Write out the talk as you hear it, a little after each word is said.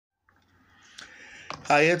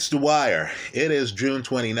Hi, it's The Wire. It is June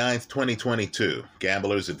 29th, 2022.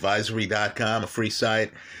 GamblersAdvisory.com, a free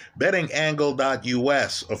site.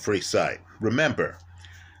 BettingAngle.us, a free site. Remember,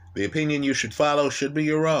 the opinion you should follow should be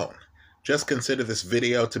your own. Just consider this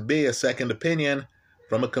video to be a second opinion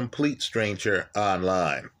from a complete stranger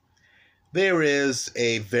online. There is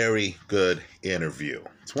a very good interview.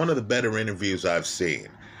 It's one of the better interviews I've seen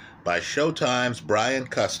by Showtime's Brian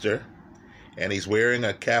Custer, and he's wearing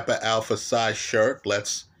a Kappa Alpha Psi shirt.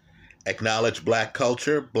 Let's acknowledge black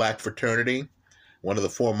culture, black fraternity, one of the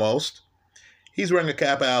foremost. He's wearing a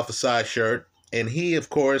Kappa Alpha Psi shirt, and he, of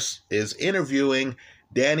course, is interviewing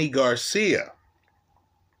Danny Garcia,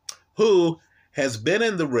 who has been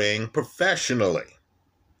in the ring professionally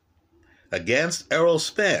against Errol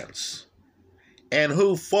Spence, and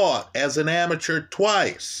who fought as an amateur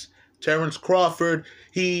twice. Terrence Crawford,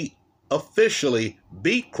 he officially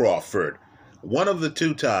beat Crawford one of the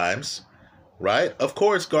two times, right? Of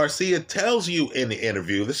course, Garcia tells you in the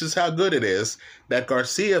interview, this is how good it is, that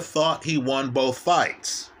Garcia thought he won both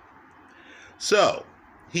fights. So,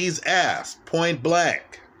 he's asked point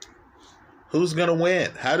blank, who's going to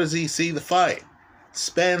win? How does he see the fight?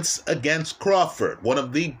 Spence against Crawford, one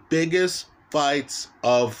of the biggest fights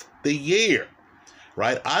of the year,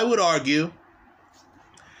 right? I would argue,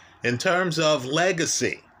 in terms of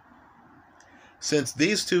legacy, since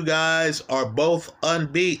these two guys are both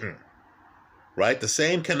unbeaten, right? The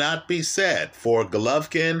same cannot be said for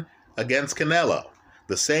Golovkin against Canelo.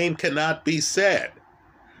 The same cannot be said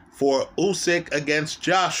for Usyk against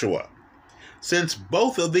Joshua. Since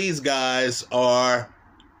both of these guys are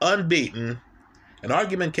unbeaten, an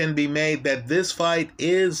argument can be made that this fight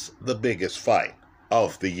is the biggest fight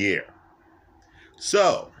of the year.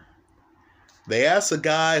 So, they ask a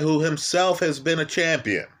guy who himself has been a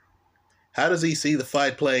champion, how does he see the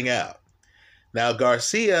fight playing out? Now,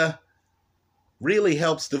 Garcia really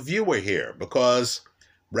helps the viewer here because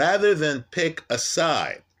rather than pick a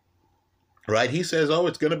side, right, he says, oh,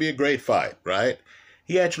 it's going to be a great fight, right?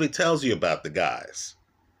 He actually tells you about the guys.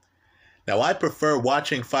 Now, I prefer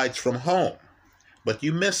watching fights from home, but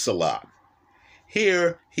you miss a lot.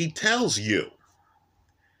 Here, he tells you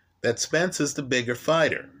that Spence is the bigger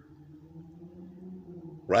fighter,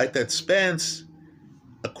 right? That Spence,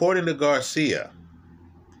 according to Garcia,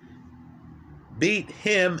 beat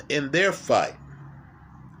him in their fight.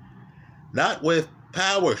 Not with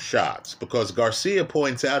power shots, because Garcia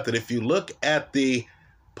points out that if you look at the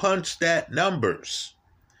punch stat numbers,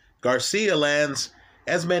 Garcia lands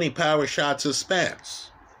as many power shots as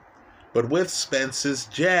Spence, but with Spence's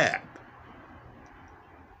jab.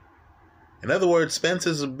 In other words, Spence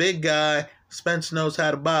is a big guy. Spence knows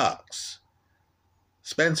how to box.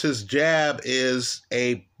 Spence's jab is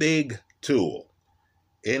a big tool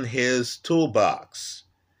in his toolbox,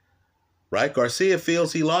 right? Garcia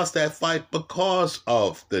feels he lost that fight because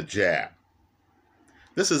of the jab.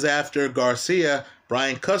 This is after Garcia,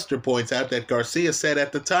 Brian Custer points out that Garcia said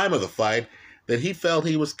at the time of the fight that he felt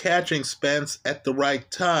he was catching Spence at the right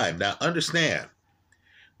time. Now understand,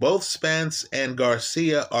 both Spence and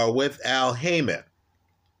Garcia are with Al Haymon.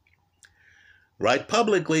 Right?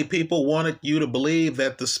 Publicly, people wanted you to believe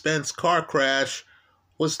that the Spence car crash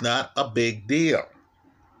was not a big deal.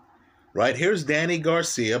 Right? Here's Danny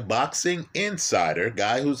Garcia, boxing insider,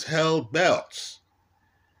 guy who's held belts.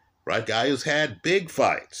 Right? Guy who's had big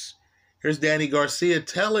fights. Here's Danny Garcia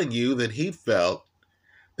telling you that he felt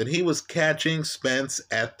that he was catching Spence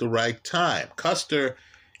at the right time. Custer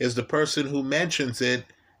is the person who mentions it.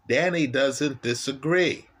 Danny doesn't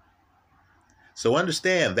disagree. So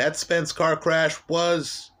understand, that Spence car crash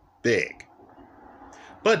was big.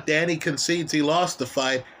 But Danny concedes he lost the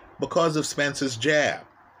fight because of Spence's jab.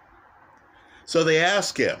 So they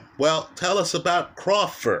ask him, well, tell us about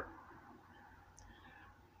Crawford.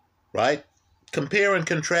 Right? Compare and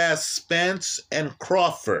contrast Spence and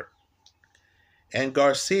Crawford. And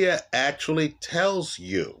Garcia actually tells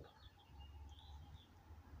you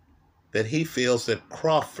that he feels that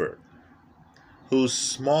Crawford, who's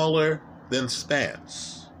smaller than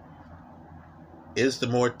Spence, is the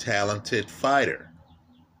more talented fighter.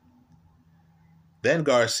 Then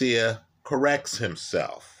Garcia corrects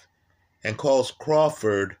himself and calls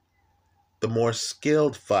Crawford the more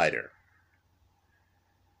skilled fighter.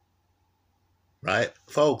 Right?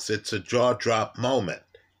 Folks, it's a jaw-drop moment.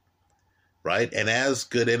 Right? And as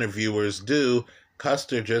good interviewers do,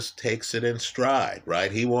 Custer just takes it in stride, right?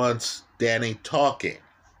 He wants Danny talking.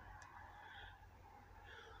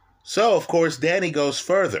 So, of course, Danny goes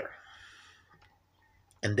further.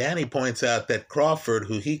 And Danny points out that Crawford,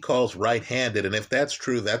 who he calls right-handed, and if that's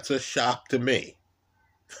true, that's a shock to me.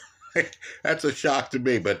 That's a shock to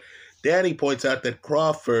me. But Danny points out that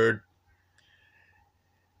Crawford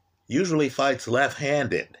usually fights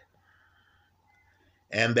left-handed,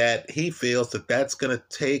 and that he feels that that's going to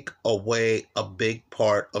take away a big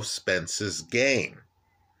part of Spence's game.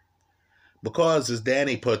 Because, as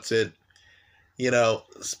Danny puts it,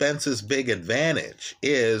 Spence's big advantage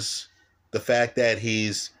is the fact that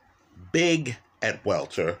he's big at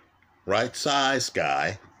welter, right size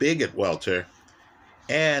guy, big at welter,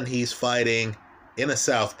 and he's fighting in a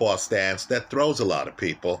southpaw stance that throws a lot of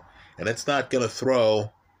people, and it's not going to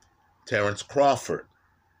throw Terence Crawford.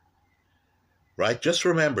 Right? Just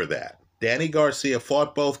remember that. Danny Garcia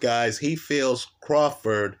fought both guys. He feels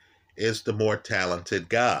Crawford is the more talented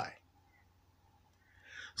guy.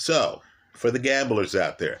 So, for the gamblers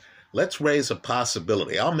out there, let's raise a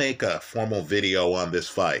possibility. I'll make a formal video on this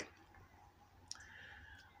fight.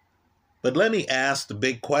 But let me ask the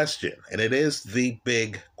big question, and it is the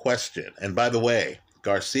big question. And by the way,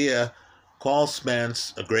 Garcia calls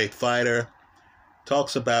Spence a great fighter,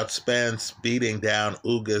 talks about Spence beating down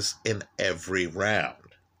Ugas in every round.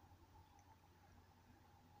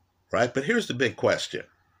 Right? But here's the big question.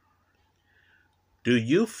 Do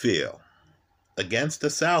you feel, against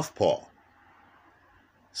the southpaw,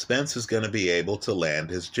 Spence is going to be able to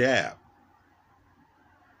land his jab?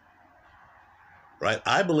 Right?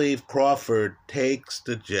 I believe Crawford takes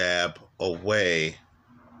the jab away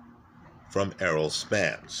from Errol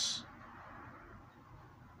Spence.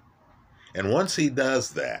 And once he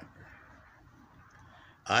does that,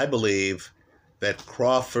 I believe that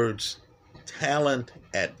Crawford's talent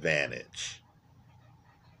advantage,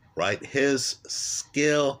 right, his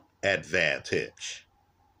skill advantage,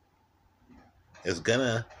 is going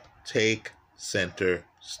to take center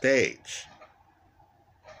stage.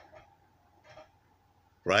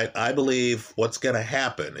 Right? I believe what's going to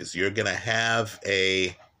happen is you're going to have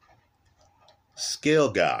a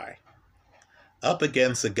skill guy up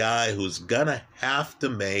against a guy who's going to have to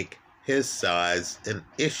make his size an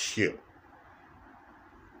issue.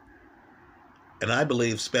 And I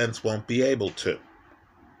believe Spence won't be able to.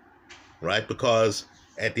 Right? Because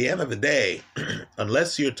at the end of the day,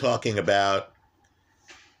 unless you're talking about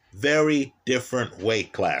very different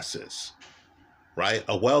weight classes, right?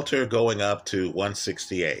 A welter going up to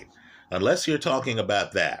 168. Unless you're talking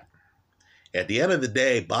about that, at the end of the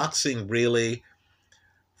day, boxing really,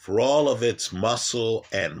 for all of its muscle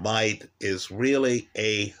and might, is really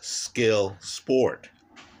a skill sport.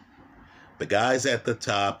 The guys at the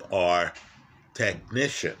top are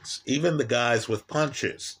technicians. Even the guys with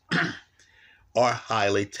punches are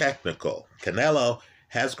highly technical. Canelo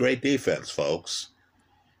has great defense, folks.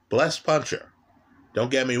 Blessed puncher.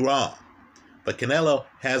 Don't get me wrong. But Canelo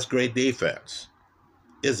has great defense,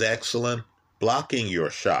 is excellent blocking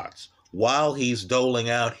your shots while he's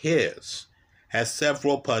doling out his, has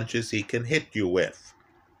several punches he can hit you with.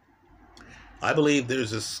 I believe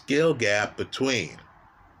there's a skill gap between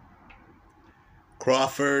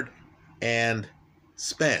Crawford and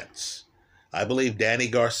Spence. I believe Danny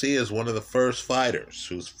Garcia is one of the first fighters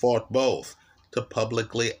who's fought both to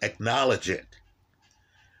publicly acknowledge it.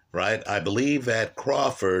 Right? I believe that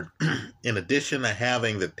Crawford, in addition to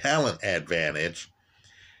having the talent advantage,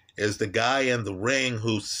 is the guy in the ring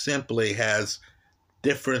who simply has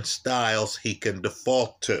different styles he can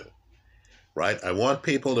default to. Right? I want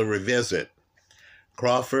people to revisit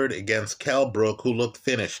Crawford against Kell Brook, who looked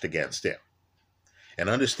finished against him. And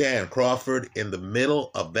understand Crawford in the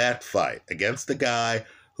middle of that fight against the guy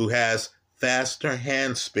who has faster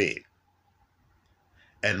hand speed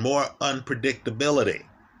and more unpredictability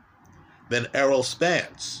than Errol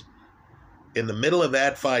Spence. In the middle of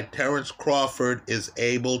that fight, Terence Crawford is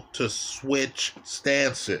able to switch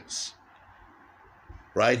stances.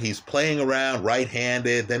 Right? He's playing around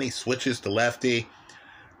right-handed, then he switches to lefty.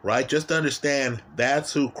 Right? Just understand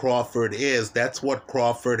that's who Crawford is. That's what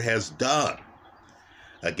Crawford has done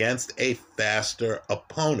against a faster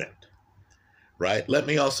opponent. Right? Let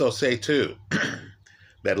me also say, too,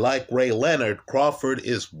 that like Ray Leonard, Crawford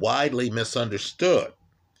is widely misunderstood.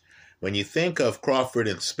 When you think of Crawford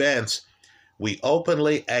and Spence, we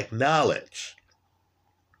openly acknowledge,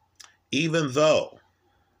 even though,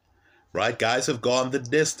 right, guys have gone the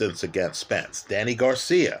distance against Spence. Danny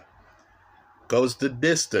Garcia goes the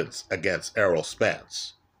distance against Errol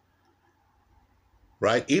Spence.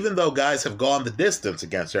 Right? Even though guys have gone the distance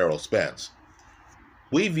against Errol Spence,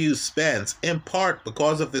 we view Spence in part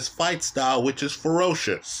because of his fight style, which is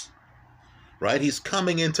ferocious. Right? He's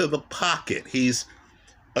coming into the pocket. He's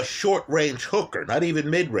a short-range hooker, not even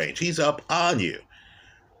mid-range. He's up on you,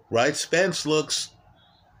 right? Spence looks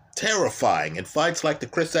terrifying in fights like the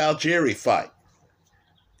Chris Algieri fight.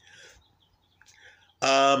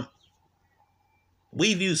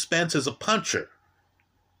 We view Spence as a puncher,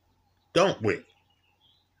 don't we?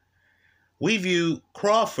 We view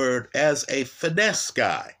Crawford as a finesse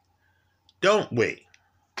guy, don't we?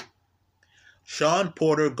 Shawn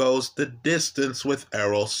Porter goes the distance with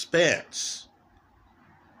Errol Spence.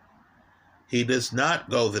 He does not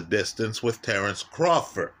go the distance with Terence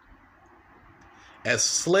Crawford. As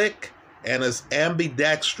slick and as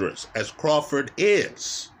ambidextrous as Crawford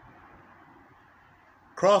is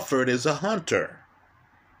a hunter.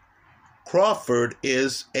 Crawford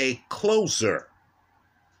is a closer.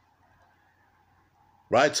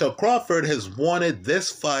 Right? So Crawford has wanted this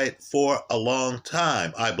fight for a long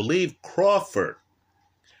time. I believe Crawford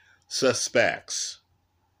suspects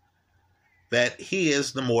that he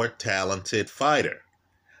is the more talented fighter.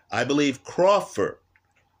 I believe Crawford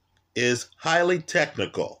is highly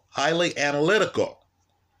technical, highly analytical.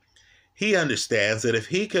 He understands that if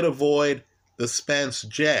he could avoid the Spence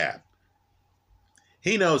jab,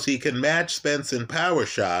 he knows he can match Spence in power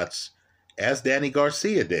shots as Danny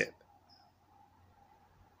Garcia did.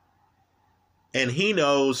 And he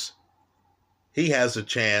knows he has a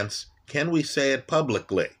chance, can we say it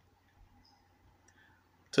publicly,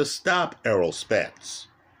 to stop Errol Spence.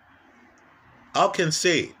 I'll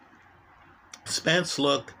concede, Spence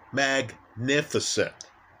looked magnificent.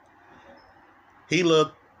 He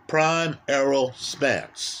looked prime Errol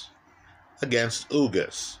Spence against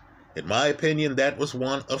Ugas. In my opinion, that was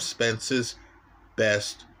one of Spence's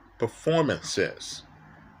best performances.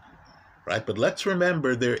 Right? But let's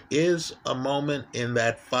remember, there is a moment in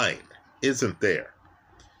that fight, isn't there,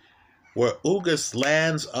 where Ugas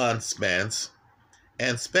lands on Spence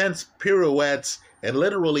and Spence pirouettes and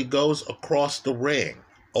literally goes across the ring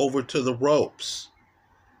over to the ropes.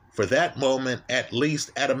 For that moment, at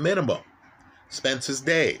least at a minimum, Spence is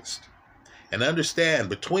dazed. And understand,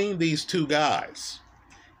 between these two guys,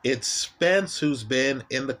 it's Spence who's been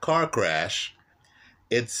in the car crash.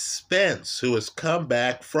 It's Spence who has come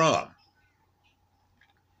back from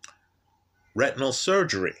retinal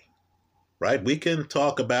surgery, right? We can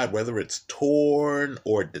talk about whether it's torn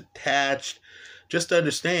or detached. Just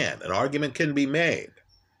understand, an argument can be made,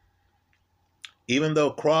 even though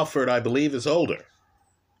Crawford, I believe, is older,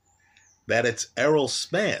 that it's Errol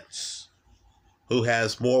Spence who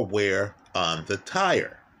has more wear on the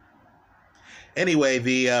tire. Anyway,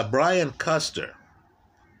 the Brian Custer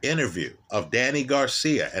interview of Danny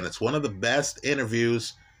Garcia, and it's one of the best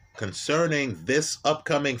interviews concerning this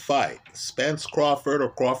upcoming fight, Spence Crawford or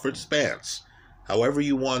Crawford Spence, however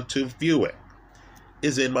you want to view it,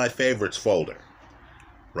 is in my favorites folder,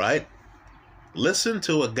 right? Listen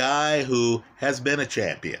to a guy who has been a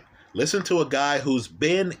champion. Listen to a guy who's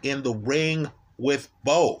been in the ring with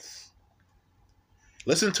both.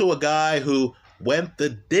 Listen to a guy who went the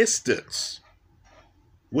distance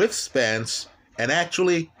with Spence and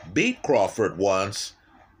actually beat Crawford once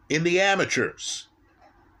in the amateurs.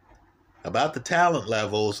 About the talent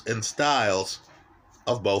levels and styles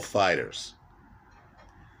of both fighters.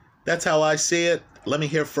 That's how I see it. Let me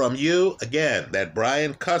hear from you. Again, that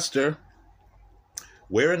Brian Custer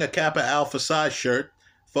wearing a Kappa Alpha Psi shirt.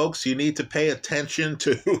 Folks, you need to pay attention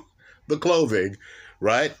to the clothing,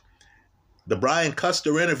 right? The Brian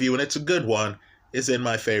Custer interview, and it's a good one, is in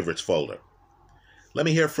my favorites folder. Let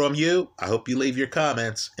me hear from you. I hope you leave your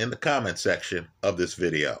comments in the comment section of this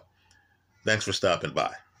video. Thanks for stopping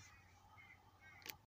by.